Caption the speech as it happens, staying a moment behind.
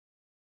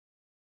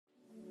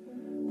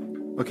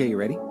Okay, you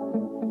ready?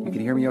 You can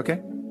hear me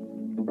okay?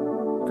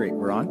 Great,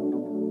 we're on?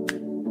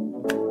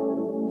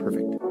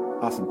 Perfect.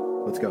 Awesome.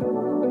 Let's go.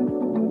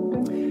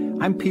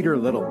 I'm Peter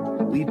Little,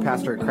 lead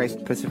pastor at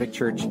Christ Pacific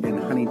Church in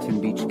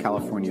Huntington Beach,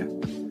 California.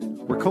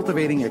 We're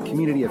cultivating a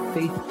community of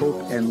faith,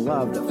 hope, and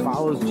love that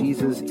follows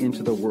Jesus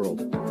into the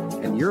world.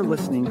 And you're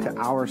listening to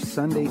our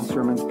Sunday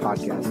Sermons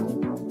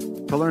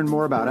podcast. To learn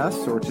more about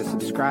us or to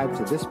subscribe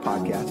to this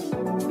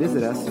podcast,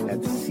 visit us at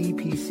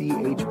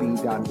cpchb.org.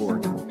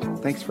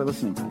 Thanks for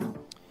listening.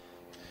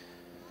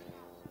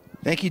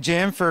 Thank you,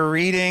 Jim, for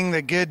reading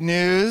the good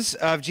news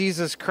of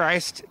Jesus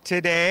Christ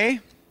today.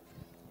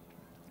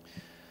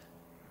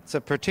 It's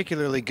a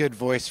particularly good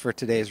voice for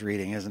today's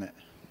reading, isn't it?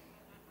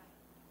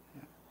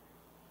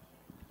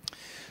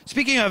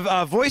 Speaking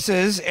of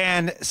voices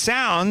and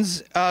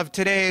sounds of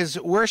today's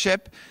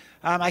worship,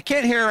 I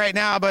can't hear it right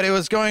now, but it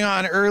was going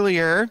on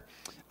earlier.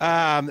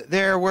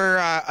 There were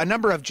a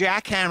number of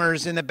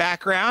jackhammers in the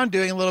background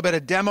doing a little bit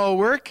of demo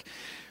work,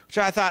 which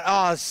I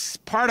thought, it's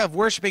part of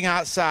worshiping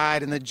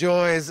outside and the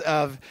joys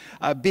of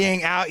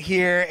being out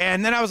here.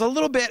 And then I was a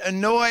little bit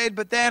annoyed,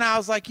 but then I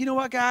was like, you know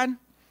what, God?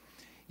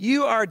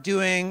 You are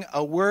doing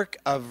a work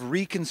of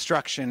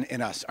reconstruction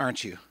in us,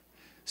 aren't you?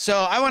 So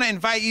I want to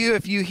invite you,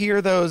 if you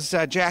hear those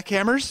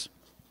jackhammers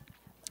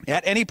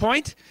at any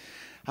point,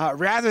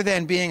 rather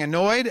than being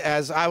annoyed,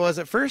 as I was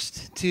at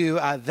first, to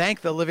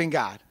thank the living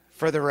God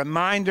for the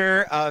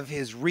reminder of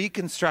his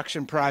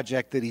reconstruction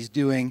project that he's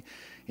doing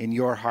in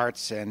your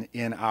hearts and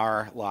in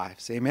our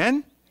lives.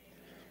 Amen?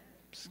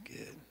 It's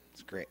good.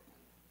 It's great.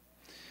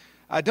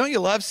 Don't you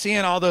love seeing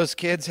all those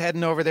kids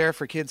heading over there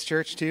for kids'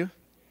 church too?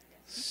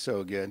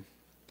 So good.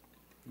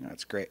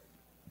 That's great.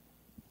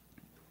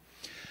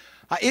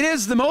 It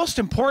is the most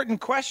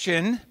important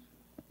question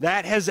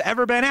that has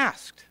ever been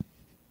asked.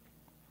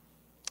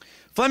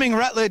 Fleming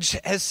Rutledge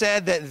has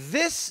said that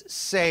this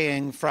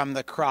saying from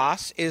the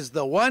cross is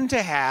the one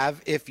to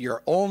have if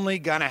you're only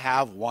going to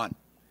have one.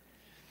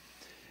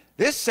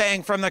 This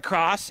saying from the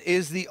cross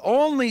is the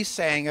only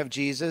saying of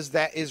Jesus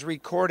that is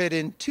recorded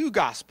in two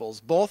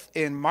Gospels, both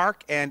in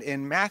Mark and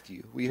in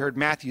Matthew. We heard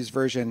Matthew's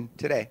version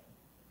today.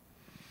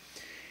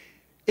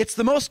 It's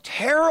the most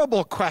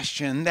terrible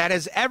question that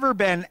has ever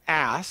been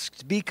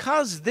asked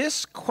because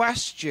this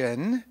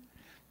question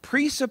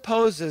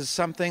presupposes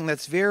something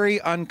that's very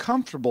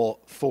uncomfortable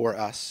for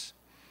us,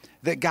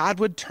 that God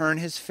would turn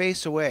his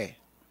face away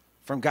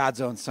from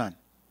God's own Son.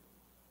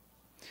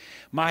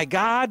 My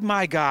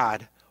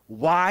God,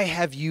 why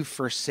have you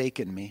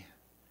forsaken me?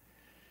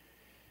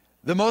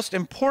 The most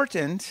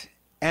important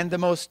and the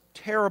most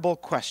terrible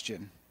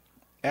question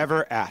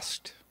ever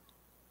asked.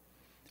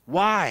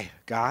 Why,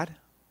 God?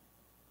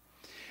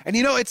 And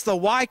you know, it's the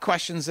why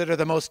questions that are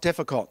the most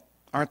difficult,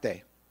 aren't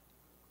they?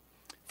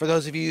 For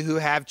those of you who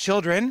have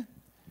children,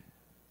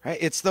 right,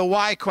 it's the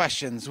why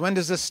questions. When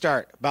does this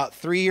start? About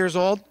 3 years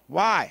old?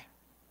 Why?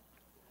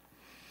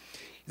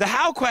 The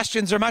how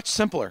questions are much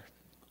simpler.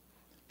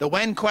 The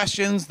when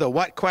questions, the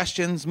what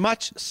questions,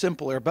 much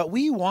simpler. But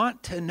we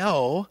want to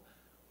know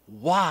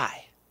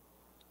why.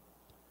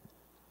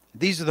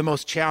 These are the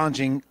most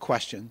challenging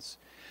questions.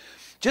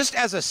 Just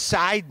as a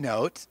side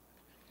note,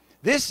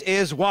 this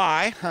is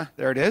why,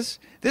 there it is.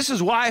 This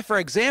is why, for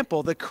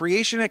example, the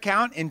creation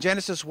account in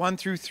Genesis 1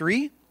 through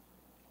 3,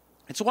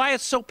 it's why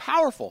it's so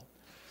powerful.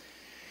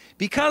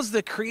 Because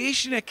the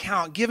creation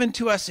account given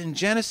to us in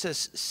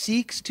Genesis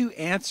seeks to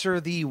answer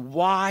the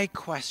why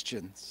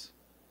questions.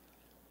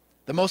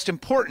 The most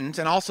important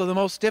and also the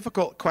most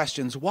difficult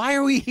questions. Why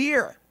are we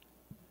here?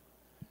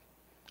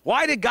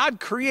 Why did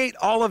God create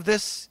all of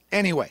this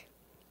anyway?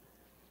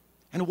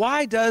 And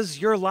why does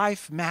your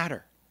life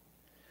matter?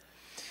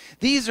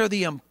 These are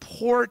the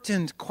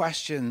important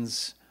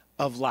questions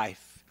of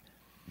life.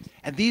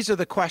 And these are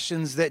the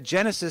questions that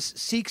Genesis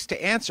seeks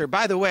to answer.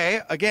 By the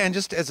way, again,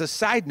 just as a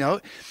side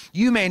note,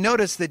 you may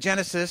notice that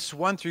Genesis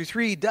 1 through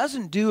 3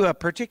 doesn't do a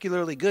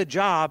particularly good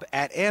job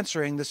at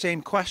answering the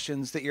same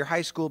questions that your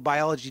high school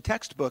biology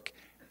textbook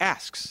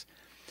asks.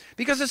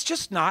 Because it's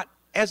just not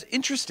as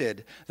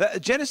interested.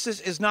 Genesis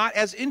is not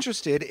as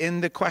interested in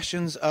the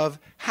questions of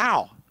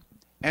how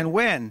and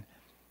when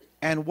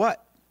and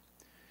what.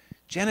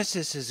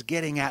 Genesis is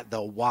getting at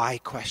the why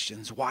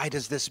questions. Why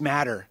does this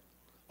matter?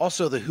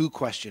 Also the who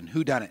question,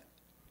 who done it?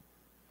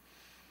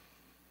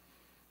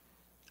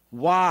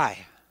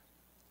 Why?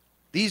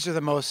 These are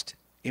the most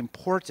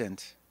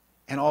important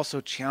and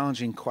also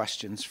challenging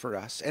questions for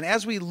us. And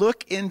as we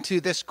look into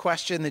this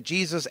question that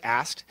Jesus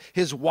asked,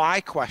 his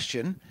why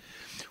question,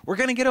 we're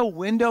going to get a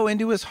window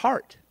into his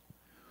heart.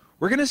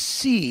 We're going to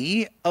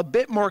see a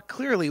bit more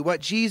clearly what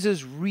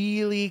Jesus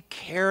really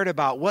cared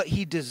about, what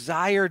he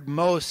desired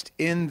most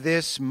in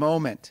this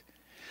moment.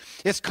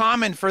 It's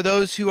common for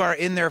those who are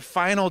in their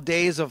final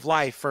days of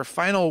life or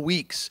final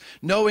weeks,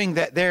 knowing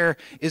that there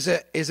is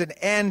an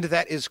end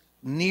that is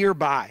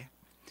nearby.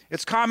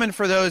 It's common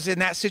for those in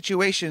that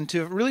situation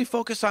to really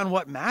focus on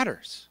what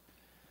matters.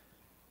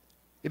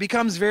 It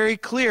becomes very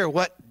clear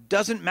what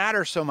doesn't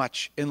matter so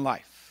much in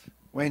life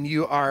when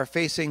you are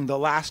facing the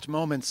last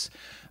moments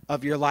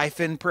of your life,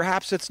 and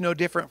perhaps it's no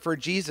different for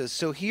Jesus.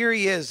 So here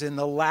he is in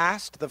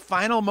the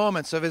final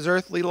moments of his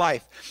earthly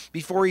life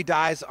before he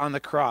dies on the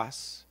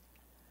cross.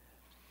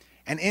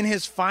 And in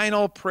his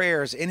final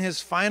prayers, in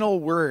his final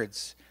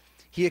words,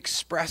 he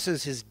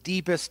expresses his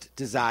deepest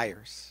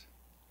desires,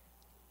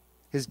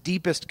 his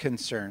deepest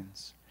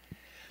concerns.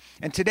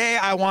 And today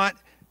I want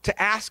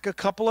to ask a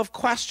couple of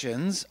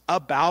questions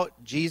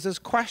about Jesus'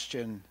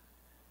 question.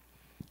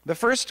 The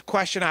first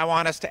question I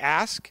want us to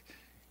ask,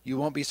 you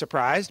won't be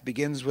surprised,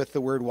 begins with the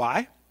word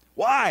why.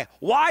 Why?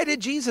 Why did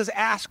Jesus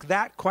ask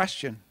that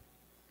question?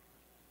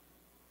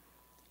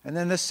 And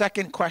then the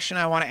second question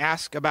I want to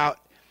ask about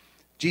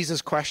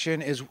Jesus'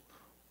 question is,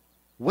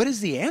 what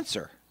is the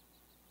answer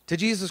to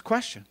Jesus'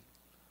 question?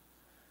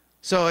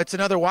 So it's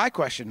another why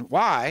question.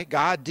 Why,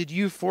 God, did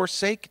you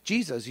forsake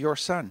Jesus, your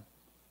son?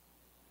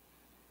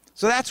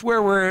 So that's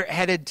where we're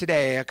headed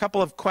today. A couple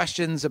of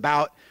questions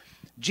about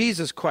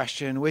Jesus'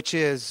 question, which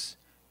is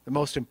the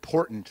most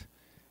important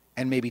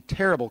and maybe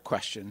terrible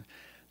question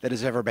that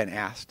has ever been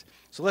asked.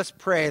 So let's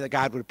pray that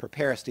God would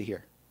prepare us to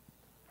hear.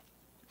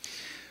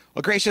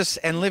 Well, gracious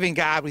and living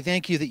God, we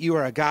thank you that you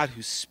are a God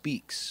who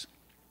speaks.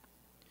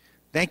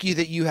 Thank you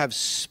that you have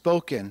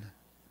spoken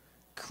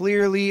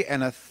clearly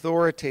and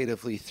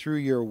authoritatively through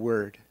your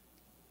word.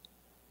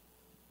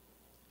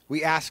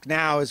 We ask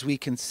now, as we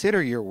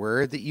consider your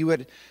word, that you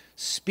would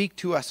speak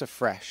to us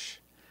afresh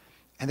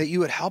and that you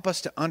would help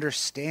us to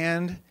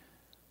understand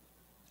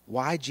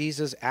why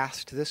Jesus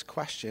asked this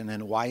question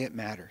and why it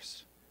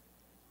matters.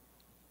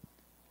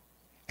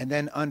 And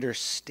then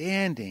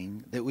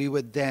understanding that we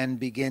would then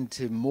begin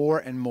to more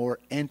and more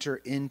enter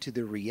into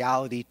the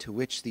reality to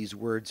which these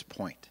words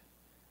point.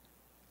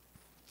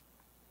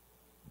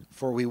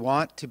 For we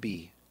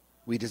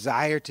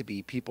desire to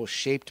be people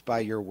shaped by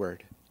your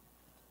word.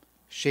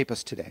 Shape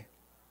us today.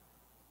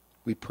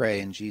 We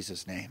pray in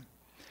Jesus' name.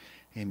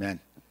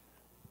 Amen.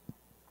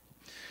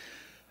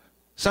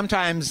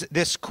 Sometimes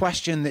this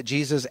question that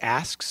Jesus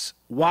asks,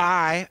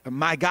 why,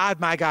 my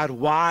God,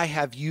 why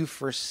have you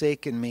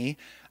forsaken me?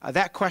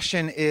 That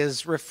question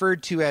is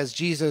referred to as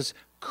Jesus'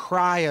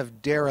 cry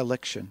of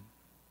dereliction.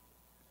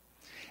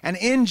 And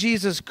in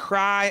Jesus'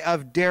 cry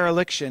of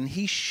dereliction,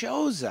 he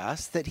shows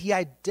us that he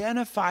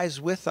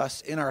identifies with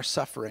us in our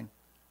suffering.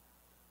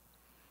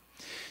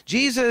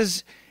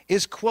 Jesus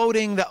is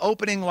quoting the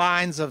opening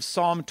lines of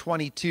Psalm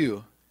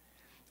 22.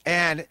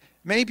 And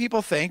many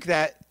people think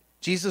that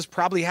Jesus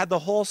probably had the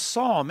whole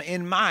psalm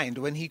in mind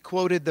when he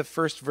quoted the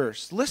first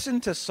verse. Listen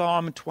to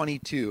Psalm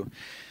 22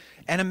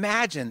 and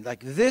imagine,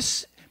 like,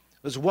 this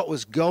was what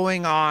was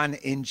going on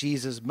in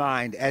Jesus'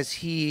 mind as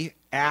he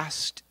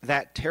asked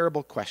that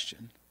terrible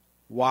question.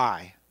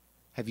 Why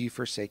have you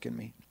forsaken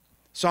me?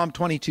 Psalm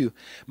 22,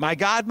 my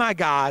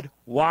God,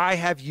 why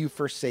have you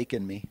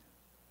forsaken me?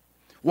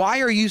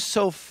 Why are you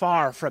so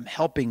far from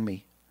helping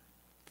me,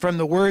 from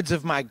the words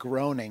of my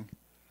groaning?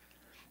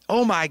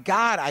 Oh my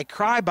God, I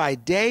cry by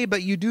day,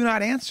 but you do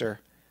not answer,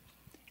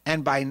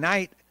 and by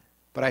night,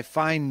 but I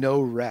find no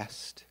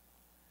rest.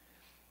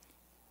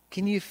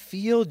 Can you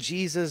feel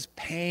Jesus'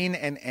 pain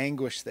and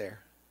anguish there?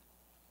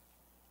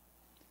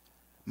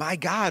 My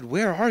God,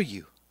 where are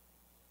you?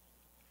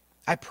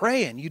 I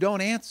pray and you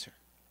don't answer.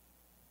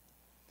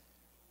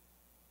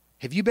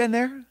 Have you been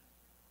there?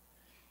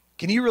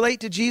 Can you relate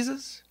to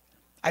Jesus?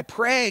 I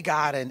pray,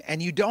 God,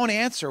 and you don't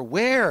answer.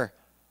 Where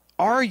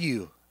are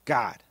you,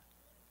 God?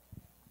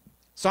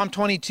 Psalm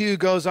 22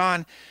 goes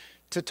on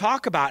to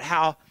talk about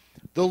how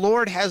the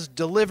Lord has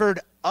delivered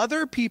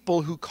other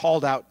people who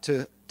called out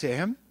to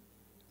him.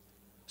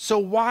 So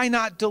why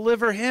not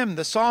deliver him,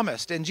 the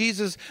psalmist? And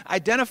Jesus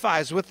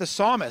identifies with the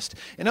psalmist.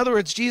 In other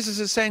words, Jesus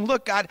is saying,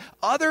 look, God,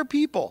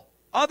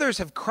 others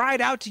have cried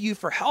out to you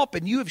for help,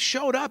 and you have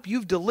showed up.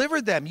 You've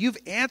delivered them. You've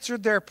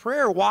answered their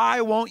prayer.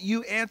 Why won't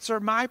you answer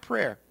my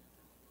prayer?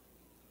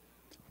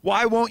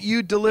 Why won't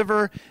you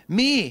deliver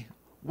me?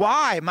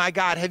 Why, my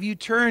God, have you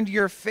turned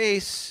your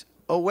face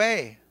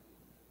away?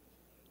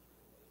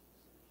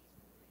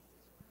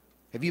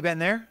 Have you been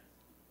there?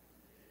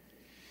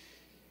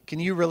 Can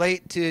you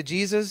relate to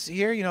Jesus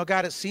here? You know,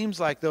 God, it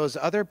seems like those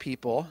other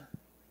people,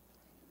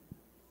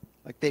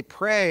 like they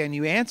pray and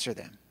you answer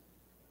them.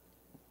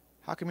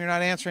 How come you're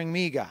not answering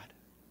me, God?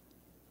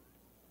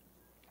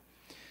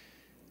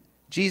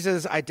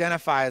 Jesus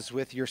identifies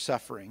with your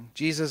suffering.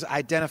 Jesus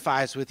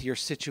identifies with your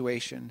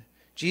situation.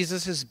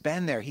 Jesus has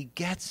been there. He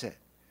gets it.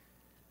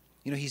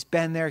 You know, he's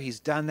been there. He's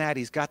done that.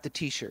 He's got the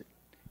t-shirt.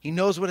 He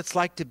knows what it's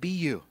like to be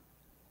you.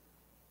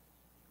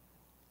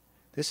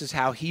 This is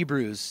how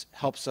Hebrews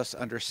helps us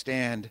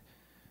understand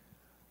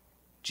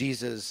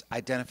Jesus'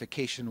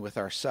 identification with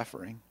our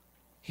suffering.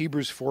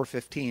 Hebrews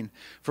 4:15.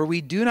 For we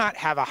do not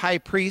have a high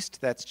priest,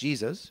 that's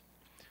Jesus.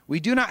 We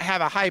do not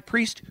have a high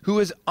priest who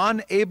is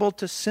unable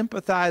to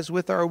sympathize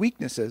with our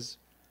weaknesses,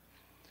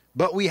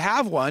 but we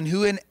have one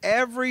who in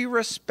every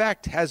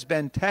respect has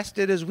been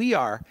tested as we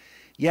are,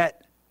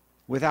 yet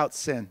without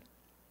sin.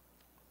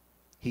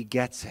 He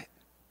gets it.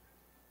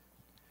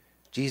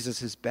 Jesus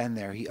has been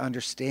there. He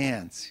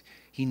understands.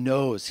 He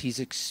knows. He's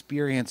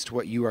experienced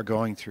what you are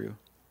going through.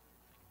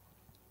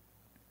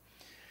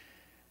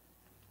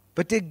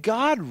 But did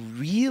God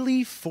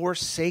really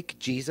forsake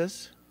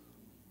Jesus?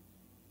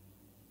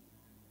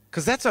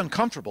 Because that's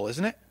uncomfortable,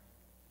 isn't it?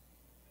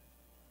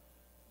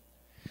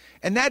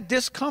 And that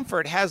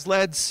discomfort has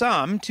led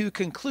some to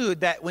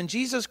conclude that when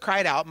Jesus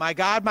cried out, my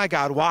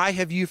God, why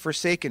have you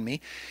forsaken me?"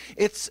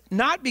 It's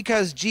not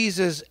because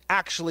Jesus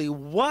actually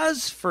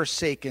was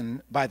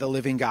forsaken by the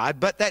living God,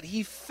 but that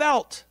he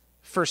felt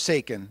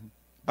forsaken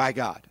by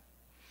God.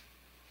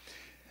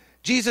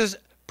 Jesus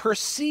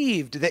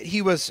perceived that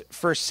he was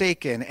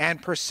forsaken,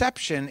 and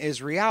perception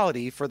is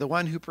reality for the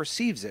one who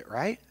perceives it,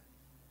 right?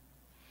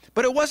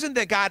 But it wasn't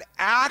that God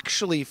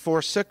actually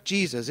forsook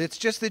Jesus. It's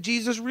just that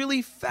Jesus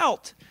really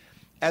felt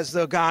as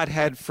though God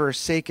had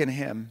forsaken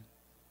him.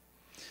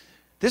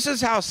 This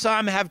is how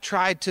some have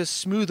tried to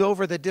smooth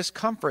over the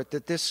discomfort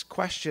that this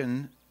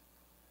question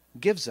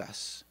gives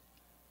us,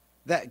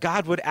 that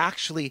God would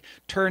actually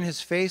turn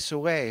his face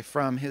away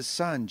from his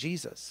son,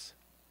 Jesus.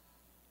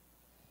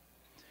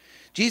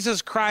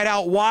 Jesus cried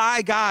out,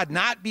 "Why, God?"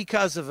 not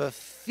because of a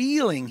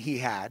feeling he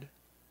had,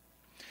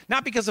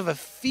 not because of a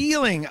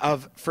feeling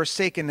of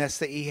forsakenness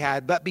that he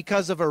had, but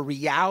because of a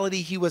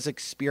reality he was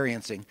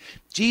experiencing.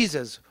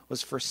 Jesus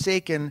was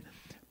forsaken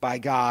by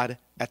God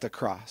at the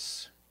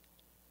cross.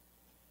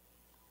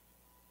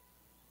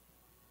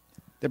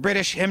 The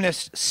British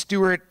hymnist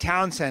Stuart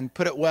Townsend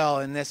put it well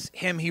in this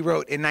hymn he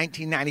wrote in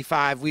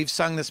 1995. We've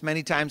sung this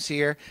many times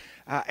here,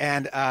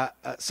 and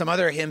some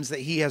other hymns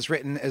that he has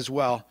written as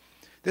well.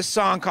 This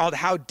song called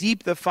 "How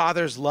Deep the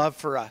Father's Love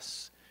for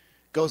Us"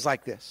 goes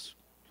like this.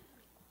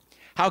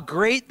 "How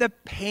great the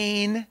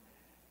pain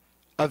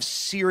of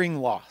searing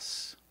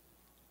loss.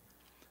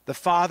 The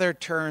Father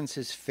turns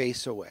his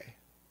face away."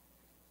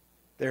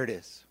 There it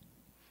is.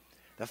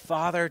 The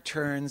Father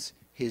turns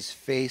his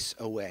face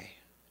away.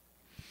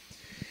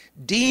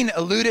 Dean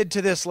alluded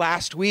to this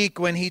last week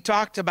when he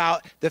talked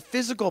about the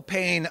physical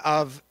pain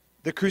of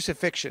the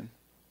crucifixion.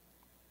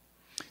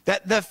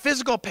 That the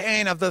physical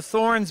pain of the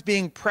thorns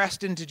being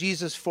pressed into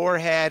Jesus'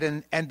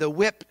 forehead and the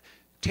whip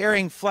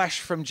tearing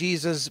flesh from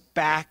Jesus'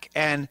 back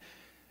and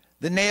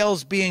the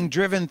nails being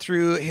driven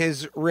through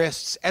his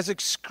wrists, as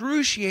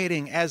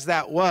excruciating as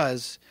that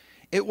was,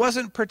 it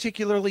wasn't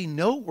particularly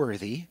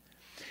noteworthy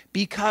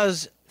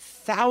because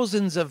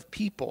thousands of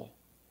people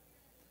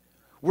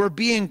were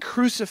being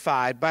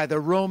crucified by the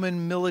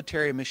Roman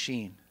military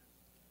machine.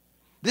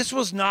 This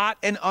was not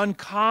an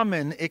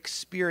uncommon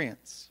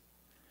experience.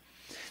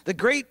 The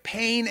great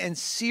pain and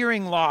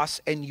searing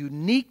loss and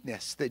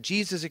uniqueness that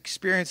Jesus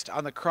experienced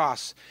on the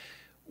cross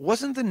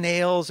wasn't the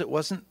nails, it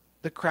wasn't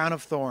the crown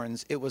of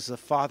thorns, it was the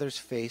Father's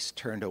face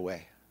turned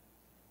away.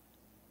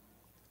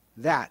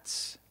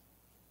 That's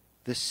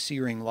the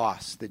searing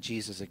loss that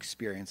Jesus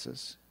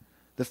experiences.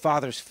 The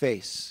Father's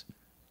face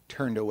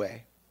turned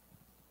away.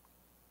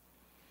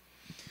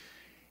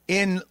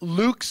 In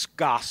Luke's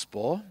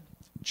Gospel,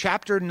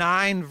 chapter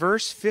 9,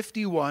 verse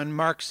 51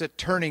 marks a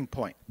turning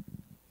point.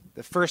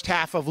 The first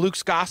half of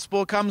Luke's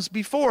Gospel comes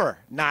before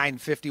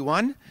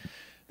 9:51.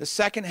 The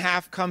second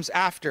half comes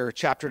after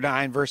chapter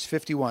 9, verse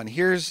 51.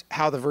 Here's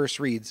how the verse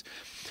reads.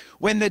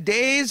 "When the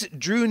days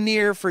drew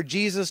near for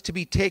Jesus to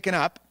be taken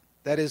up,"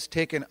 that is,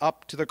 taken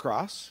up to the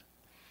cross,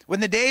 "when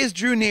the days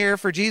drew near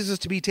for Jesus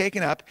to be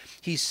taken up,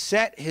 he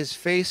set his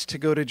face to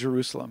go to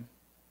Jerusalem."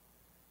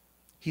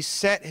 He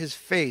set his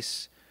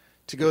face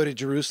to go to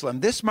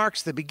Jerusalem. This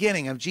marks the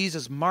beginning of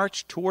Jesus'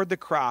 march toward the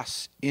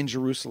cross in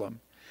Jerusalem.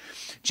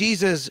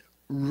 Jesus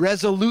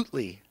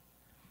resolutely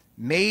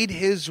made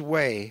his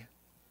way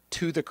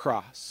to the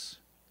cross.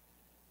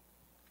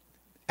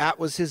 That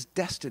was his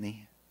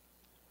destiny.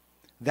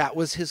 That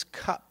was his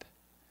cup.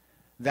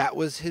 That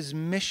was his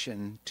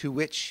mission to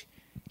which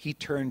he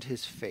turned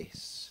his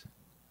face.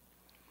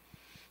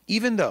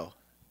 Even though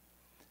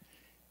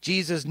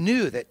Jesus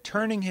knew that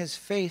turning his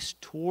face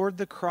toward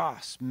the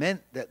cross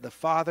meant that the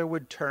Father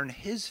would turn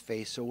his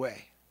face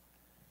away.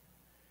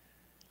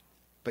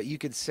 But you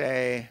could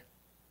say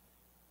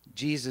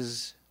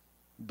Jesus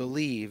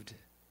believed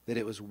that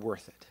it was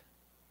worth it.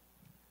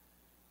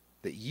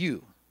 That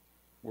you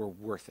were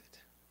worth it.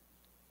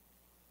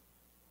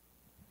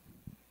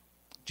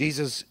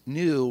 Jesus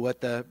knew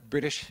what the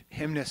British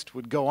hymnist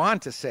would go on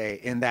to say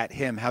in that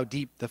hymn, "How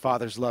Deep the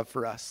Father's Love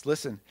for Us."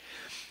 Listen.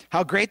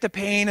 "How great the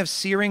pain of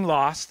searing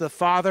loss, the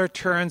Father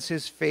turns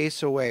his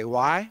face away."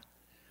 Why?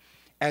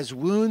 "As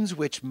wounds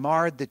which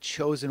marred the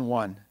chosen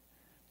one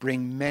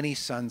bring many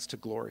sons to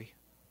glory."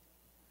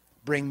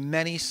 Bring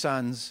many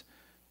sons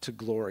to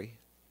glory.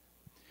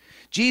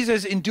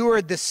 Jesus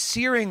endured the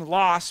searing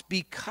loss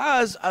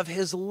because of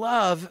his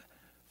love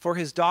for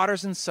his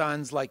daughters and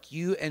sons like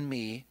you and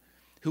me,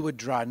 who would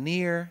draw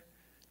near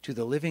to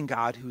the living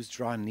God who's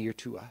drawn near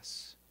to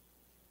us.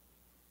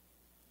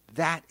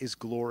 That is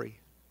glory.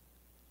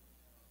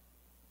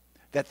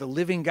 That the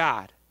living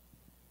God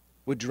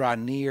would draw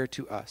near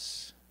to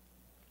us.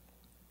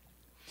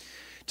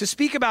 To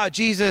speak about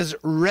Jesus'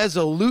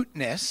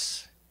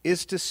 resoluteness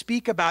is to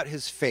speak about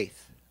his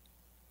faith.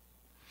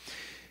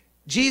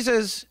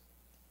 Jesus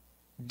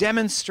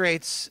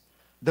demonstrates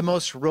the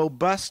most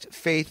robust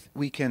faith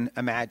we can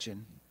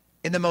imagine.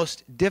 in the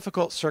most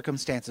difficult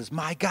circumstances.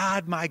 My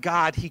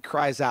God, he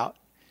cries out.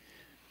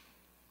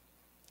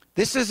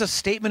 This is a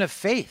statement of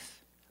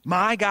faith.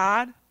 My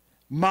God,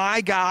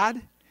 my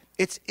God.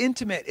 It's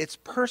intimate, it's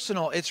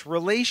personal, it's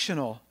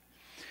relational.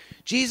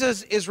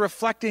 Jesus is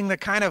reflecting the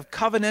kind of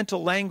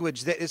covenantal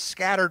language that is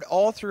scattered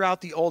all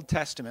throughout the Old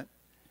Testament.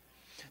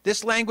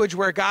 This language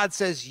where God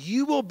says,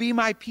 you will be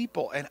my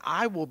people and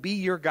I will be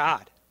your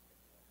God.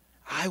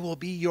 I will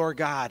be your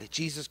God.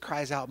 Jesus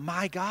cries out,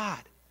 my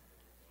God,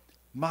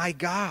 my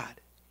God.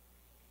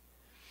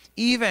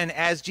 Even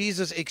as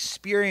Jesus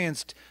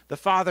experienced the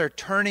Father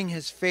turning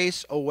his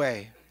face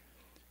away,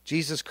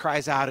 Jesus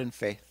cries out in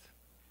faith,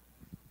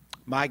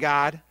 my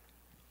God,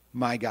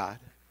 my God.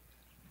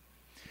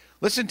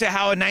 Listen to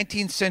how a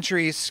 19th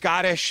century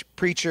Scottish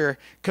preacher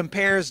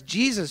compares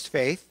Jesus'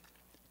 faith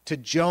to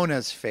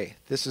Jonah's faith.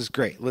 This is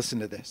great. Listen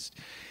to this.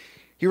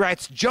 He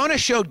writes, Jonah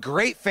showed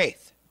great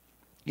faith.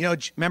 You know,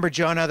 remember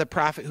Jonah, the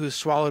prophet who was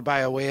swallowed by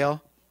a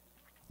whale?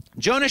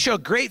 Jonah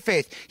showed great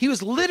faith. He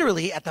was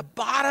literally at the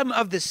bottom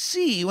of the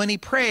sea when he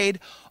prayed,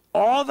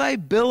 all thy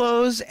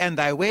billows and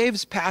thy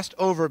waves passed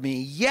over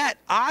me, yet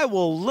I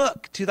will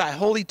look to thy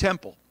holy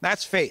temple.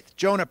 That's faith.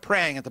 Jonah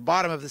praying at the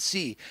bottom of the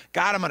sea.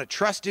 God, I'm going to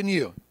trust in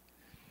you.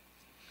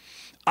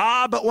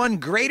 But one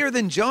greater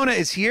than Jonah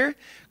is here.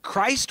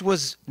 Christ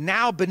was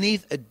now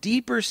beneath a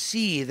deeper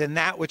sea than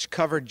that which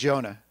covered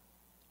Jonah.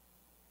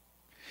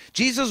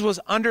 Jesus was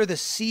under the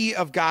sea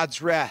of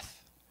God's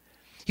wrath.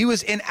 He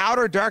was in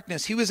outer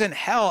darkness. He was in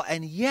hell.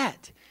 And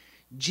yet,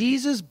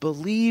 Jesus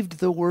believed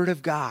the word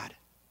of God.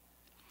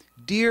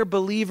 Dear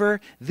believer,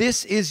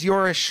 this is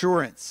your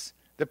assurance.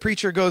 The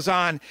preacher goes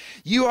on,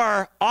 you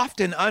are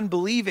often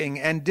unbelieving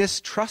and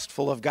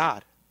distrustful of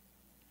God.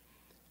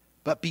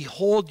 But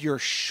behold your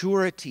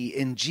surety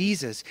in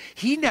Jesus.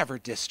 He never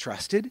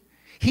distrusted.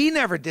 He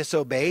never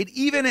disobeyed,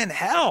 even in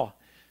hell.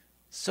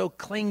 So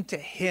cling to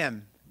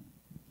him.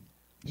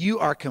 You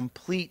are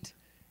complete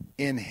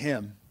in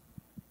him.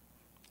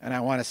 And I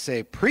want to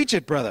say, preach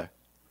it, brother.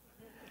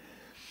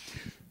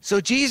 So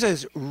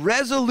Jesus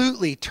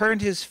resolutely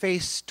turned his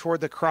face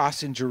toward the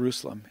cross in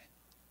Jerusalem.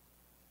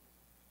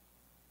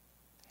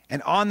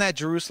 And on that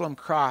Jerusalem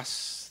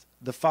cross,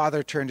 the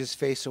Father turned his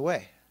face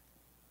away,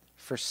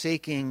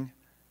 forsaking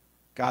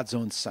God's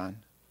own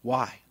Son.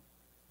 Why?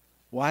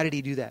 Why did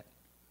he do that?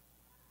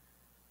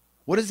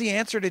 What is the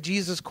answer to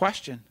Jesus'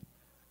 question?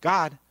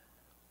 God,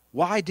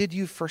 why did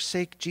you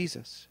forsake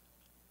Jesus?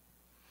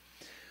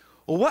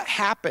 Well, what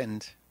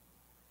happened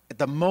at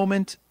the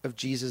moment of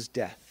Jesus'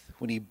 death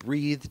when he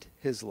breathed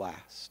his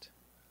last?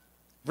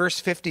 Verse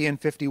 50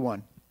 and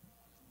 51.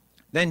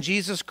 Then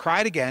Jesus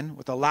cried again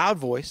with a loud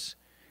voice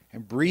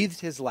and breathed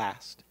his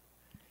last.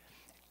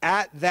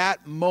 At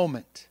that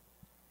moment,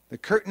 the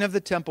curtain of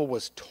the temple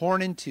was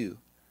torn in two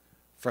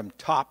from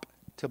top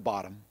to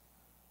bottom.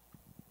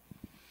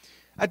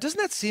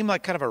 Doesn't that seem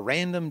like kind of a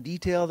random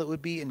detail that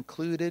would be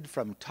included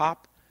from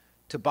top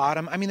to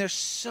bottom? I mean, there's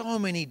so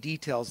many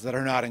details that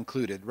are not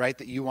included, right,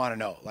 that you want to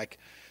know. Like,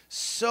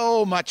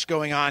 so much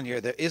going on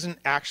here that isn't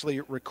actually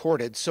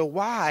recorded. So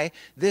why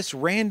this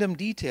random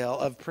detail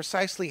of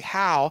precisely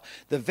how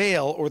the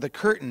veil or the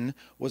curtain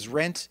was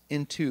rent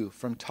in two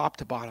from top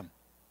to bottom?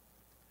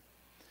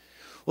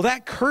 Well,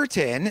 that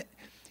curtain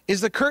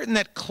is the curtain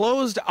that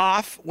closed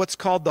off what's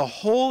called the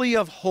Holy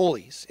of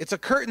Holies. It's a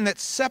curtain that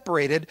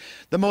separated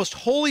the most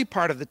holy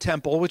part of the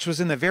temple, which was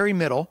in the very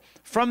middle,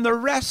 from the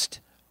rest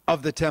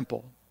of the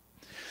temple.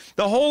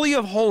 The Holy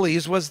of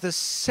Holies was the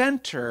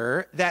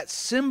center that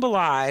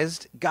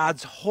symbolized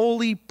God's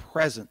holy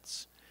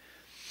presence.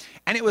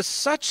 And it was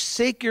such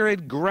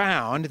sacred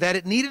ground that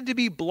it needed to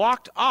be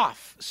blocked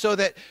off so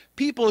that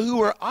people who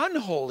were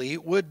unholy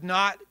would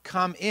not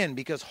come in,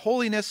 because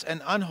holiness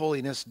and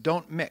unholiness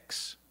don't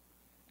mix.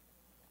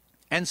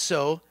 And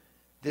so,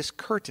 this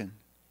curtain.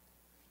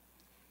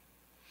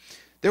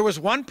 There was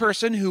one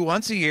person who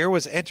once a year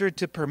was entered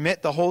to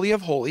permit the Holy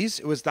of Holies.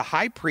 It was the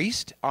high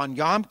priest on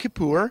Yom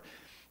Kippur,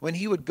 when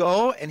he would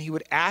go and he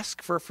would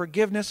ask for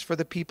forgiveness for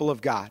the people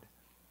of God.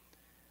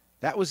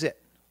 That was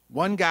it.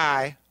 One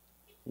guy,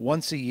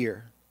 once a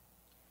year.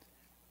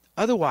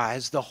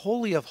 Otherwise, the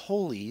Holy of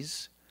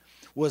Holies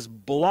was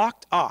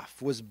blocked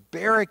off, was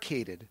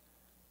barricaded,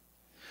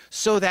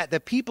 so that the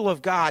people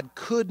of God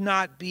could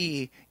not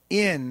be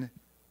in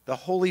the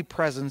holy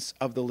presence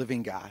of the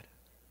living God.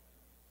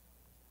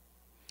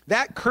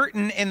 That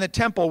curtain in the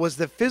temple was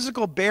the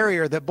physical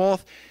barrier that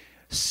both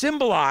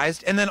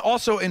symbolized and then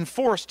also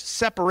enforced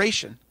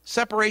separation.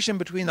 Separation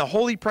between the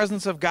holy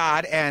presence of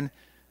God and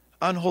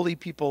unholy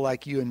people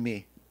like you and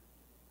me.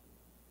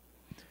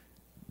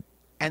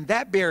 And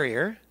that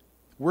barrier,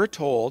 we're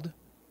told,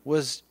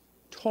 was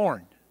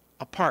torn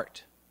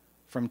apart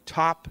from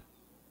top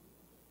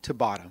to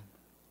bottom.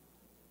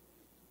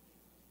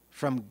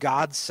 From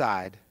God's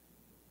side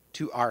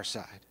to our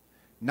side.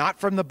 Not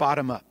from the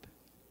bottom up.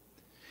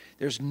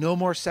 There's no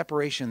more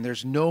separation.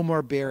 There's no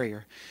more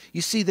barrier.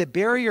 You see, the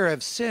barrier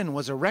of sin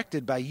was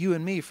erected by you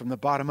and me from the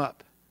bottom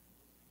up.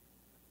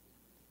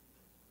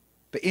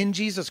 But in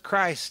Jesus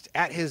Christ,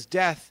 at his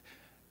death,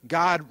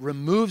 God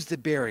removes the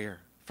barrier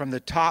from the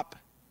top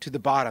to the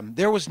bottom.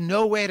 There was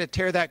no way to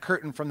tear that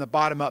curtain from the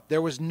bottom up.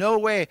 There was no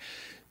way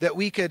that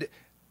we could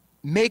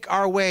make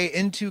our way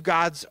into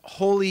God's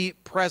holy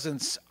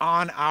presence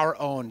on our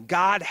own.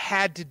 God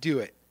had to do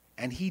it,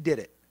 and he did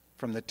it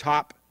from the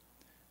top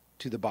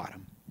to the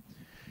bottom.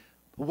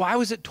 Why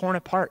was it torn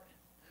apart?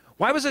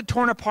 Why was it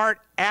torn apart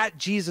at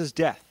Jesus'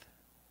 death?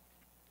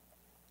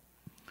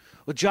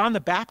 Well, John the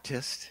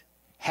Baptist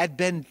had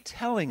been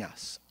telling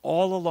us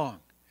all along.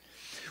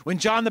 When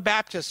John the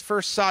Baptist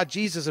first saw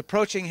Jesus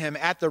approaching him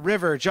at the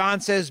river, John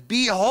says,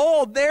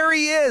 "Behold, there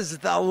he is,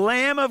 the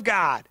Lamb of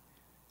God."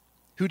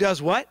 Who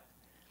does what?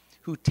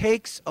 Who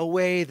takes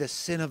away the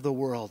sin of the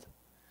world.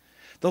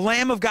 The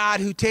Lamb of God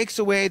who takes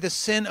away the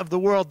sin of the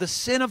world. The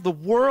sin of the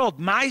world,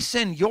 my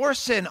sin, your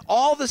sin,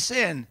 all the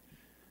sin.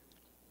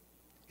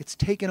 It's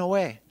taken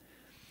away.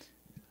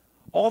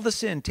 All the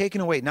sin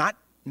taken away, not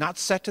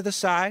set to the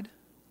side,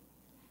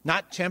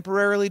 not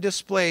temporarily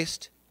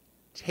displaced,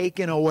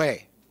 taken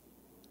away.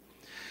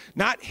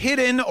 Not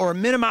hidden or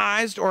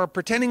minimized or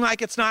pretending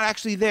like it's not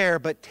actually there,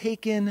 but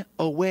taken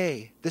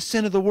away. The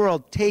sin of the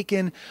world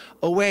taken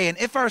away. And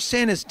if our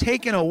sin is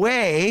taken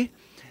away,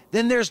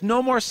 then there's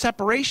no more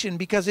separation,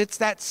 because it's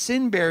that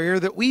sin barrier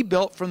that we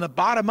built from the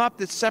bottom up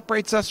that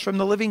separates us from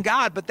the living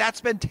God, but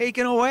that's been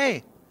taken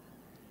away.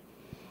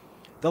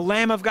 The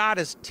Lamb of God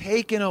has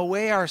taken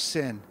away our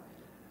sin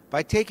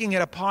by taking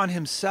it upon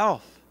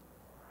himself.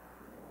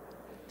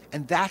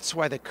 And that's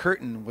why the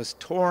curtain was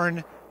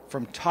torn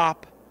from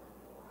top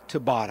to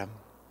bottom.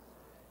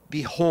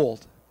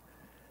 Behold,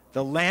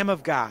 the Lamb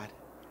of God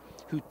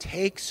who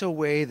takes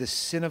away the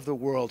sin of the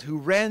world, who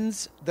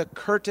rends the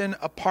curtain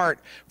apart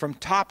from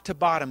top to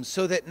bottom,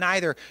 so that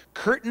neither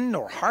curtain,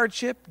 nor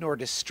hardship, nor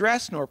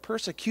distress, nor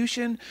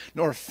persecution,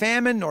 nor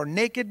famine, nor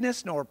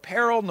nakedness, nor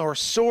peril, nor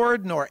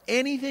sword, nor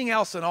anything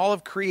else in all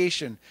of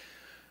creation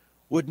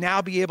would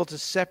now be able to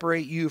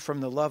separate you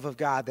from the love of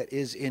God that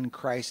is in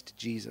Christ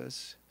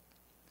Jesus.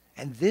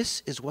 And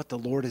this is what the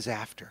Lord is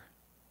after.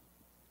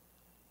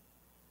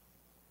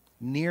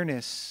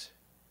 Nearness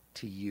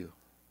to you.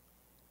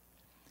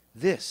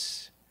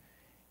 This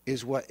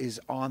is what is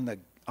on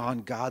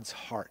God's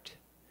heart.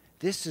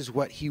 This is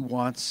what he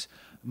wants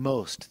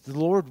most. The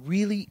Lord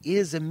really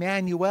is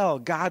Emmanuel,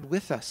 God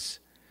with us.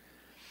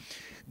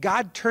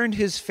 God turned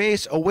his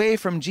face away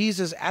from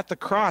Jesus at the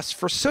cross,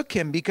 forsook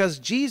him, because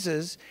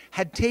Jesus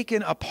had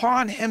taken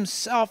upon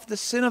himself the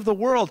sin of the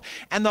world.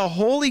 And the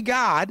holy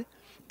God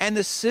and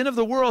the sin of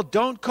the world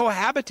don't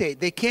cohabitate.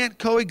 They can't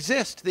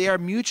coexist. They are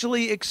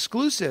mutually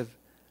exclusive.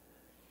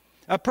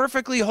 A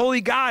perfectly holy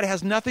God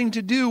has nothing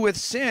to do with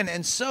sin,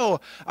 and so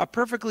a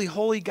perfectly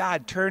holy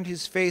God turned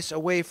his face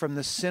away from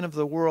the sin of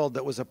the world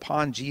that was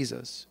upon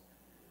Jesus,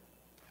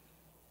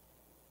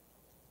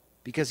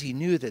 because he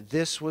knew that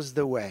this was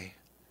the way,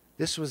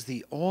 this was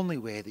the only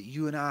way that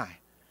you and I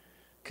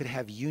could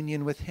have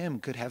union with him,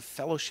 could have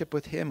fellowship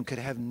with him, could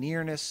have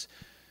nearness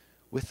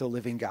with the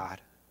living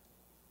God.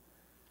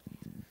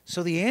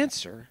 So the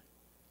answer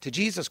to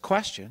Jesus'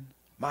 question,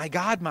 my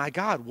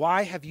God,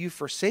 why have you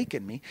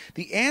forsaken me?"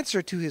 The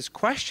answer to his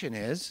question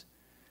is,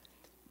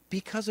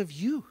 because of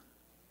you.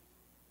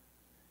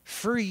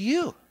 For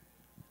you.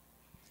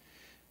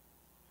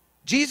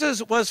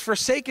 Jesus was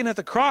forsaken at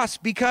the cross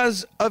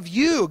because of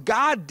you.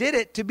 God did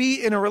it to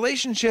be in a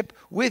relationship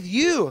with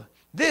you.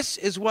 This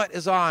is what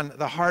is on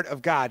the heart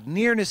of God.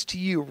 Nearness to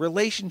you,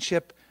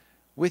 relationship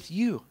with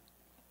you.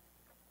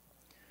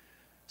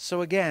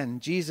 So again,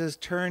 Jesus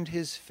turned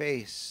his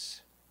face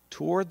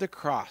toward the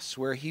cross,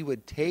 where he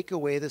would take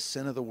away the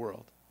sin of the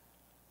world.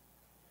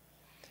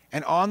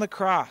 And on the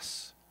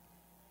cross,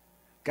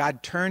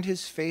 God turned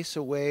his face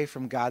away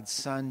from God's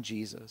Son,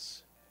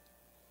 Jesus,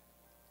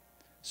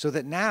 so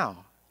that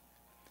now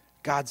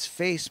God's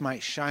face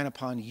might shine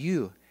upon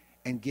you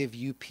and give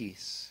you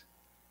peace.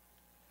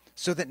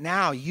 So that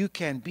now you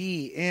can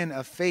be in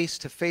a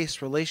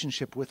face-to-face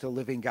relationship with the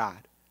living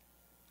God.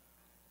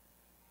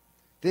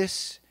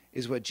 This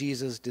is what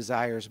Jesus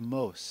desires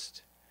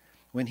most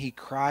when he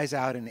cries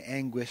out in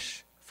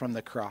anguish from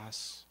the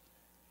cross.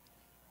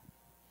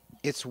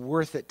 It's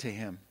worth it to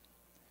him,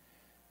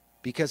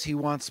 because he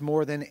wants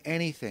more than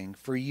anything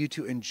for you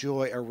to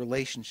enjoy a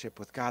relationship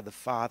with God the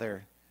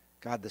Father,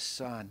 God the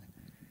Son,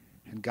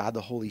 and God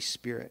the Holy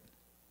Spirit.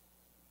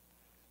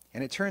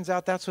 And it turns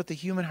out that's what the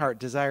human heart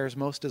desires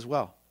most as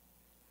well.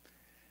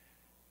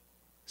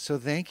 So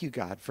thank you,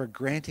 God, for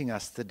granting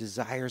us the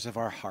desires of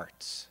our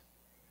hearts.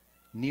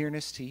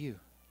 Nearness to you,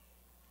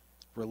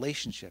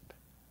 relationship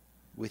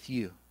with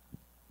you,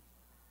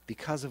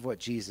 because of what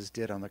Jesus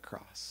did on the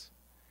cross.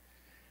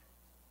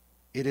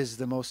 It is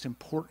the most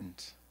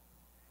important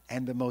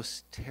and the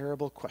most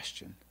terrible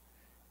question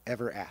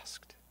ever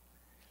asked,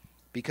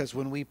 because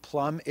when we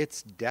plumb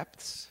its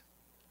depths,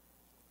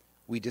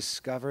 we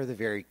discover the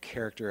very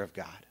character of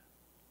God,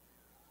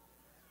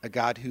 a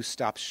God who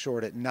stops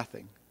short at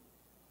nothing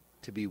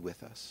to be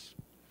with us.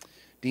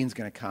 Dean's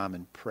going to come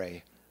and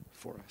pray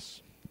for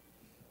us.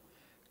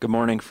 Good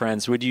morning,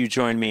 friends. Would you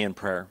join me in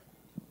prayer?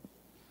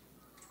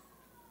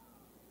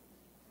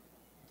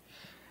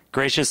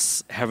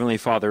 Gracious Heavenly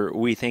Father,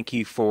 we thank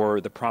you for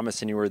the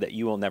promise in your word that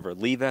you will never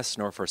leave us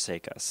nor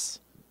forsake us.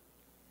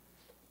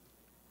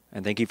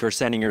 And thank you for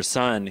sending your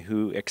Son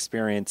who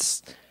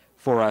experienced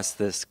for us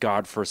this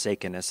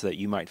God-forsakenness so that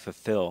you might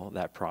fulfill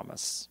that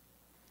promise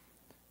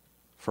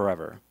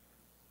forever.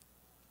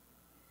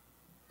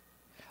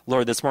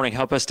 Lord, this morning,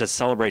 help us to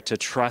celebrate, to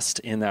trust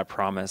in that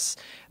promise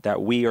that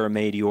we are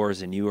made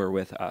yours and you are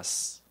with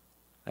us,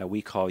 that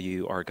we call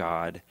you our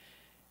God,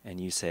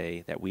 and you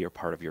say that we are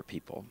part of your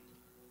people.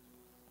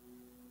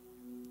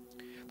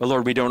 But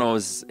Lord, we don't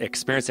always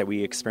experience that.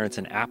 We experience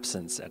an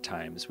absence at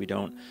times. We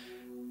don't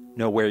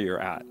know where you're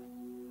at.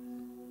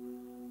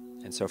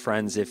 And so,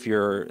 friends, if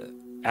you're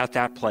at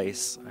that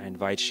place, I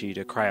invite you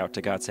to cry out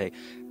to God, say,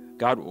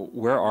 God,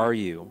 where are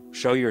you?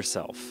 Show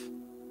yourself.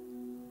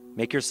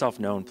 Make yourself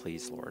known,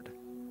 please, Lord.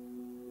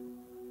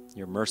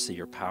 Your mercy,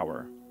 your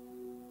power.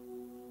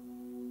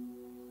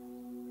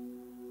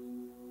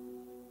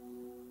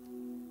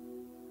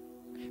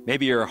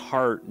 Maybe your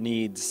heart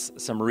needs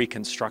some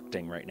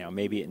reconstructing right now.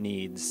 Maybe it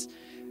needs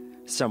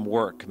some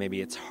work. Maybe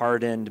it's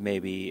hardened.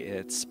 Maybe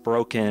it's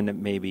broken.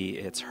 Maybe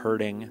it's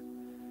hurting.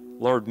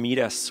 Lord, meet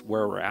us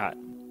where we're at.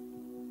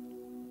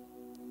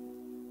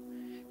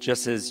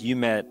 Just as you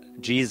met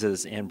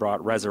Jesus and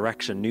brought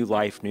resurrection, new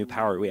life, new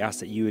power, we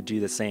ask that you would do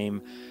the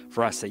same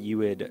for us, that you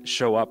would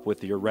show up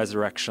with your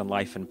resurrection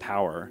life and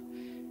power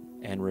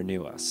and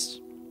renew us.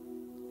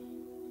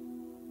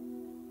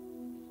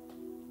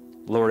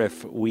 Lord,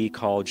 if we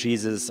call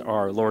Jesus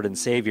our Lord and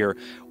Savior,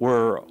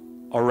 we're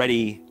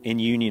already in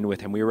union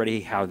with him. We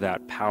already have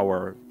that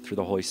power through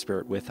the Holy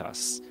Spirit with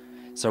us.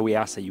 So we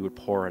ask that you would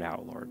pour it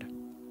out, Lord.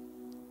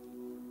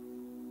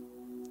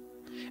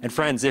 And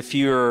friends, if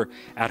you're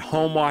at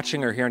home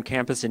watching or here on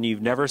campus and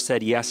you've never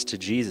said yes to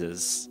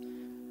Jesus,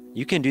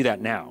 you can do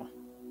that now.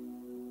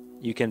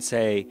 You can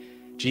say,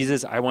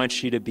 Jesus, I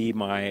want you to be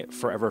my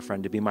forever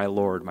friend, to be my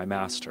Lord, my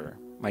Master,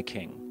 my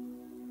King.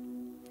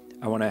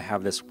 I want to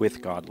have this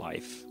with God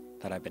life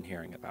that I've been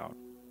hearing about.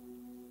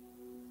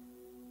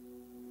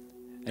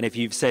 And if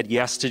you've said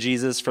yes to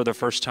Jesus for the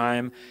first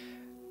time,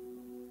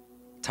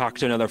 talk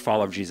to another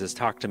follower of Jesus.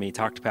 Talk to me.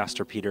 Talk to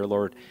Pastor Peter.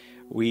 Lord,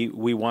 we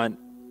want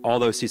all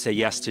those who say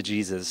yes to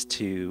Jesus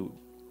to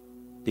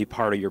be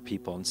part of your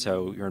people. And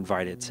so you're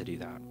invited to do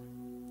that.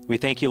 We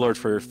thank you, Lord,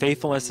 for your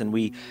faithfulness. And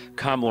we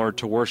come, Lord,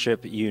 to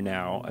worship you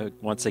now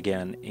once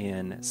again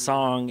in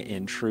song,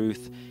 in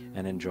truth,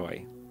 and in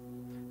joy.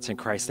 It's in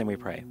Christ's name we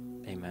pray.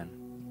 Amen.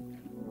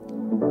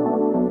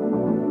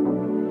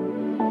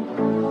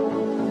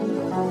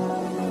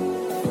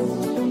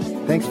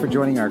 Thanks for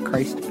joining our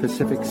Christ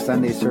Pacific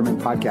Sunday Sermon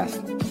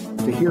Podcast.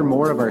 To hear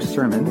more of our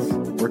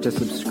sermons, or to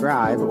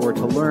subscribe, or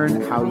to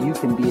learn how you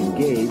can be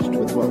engaged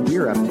with what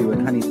we're up to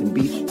in Huntington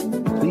Beach,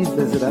 please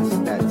visit us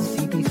at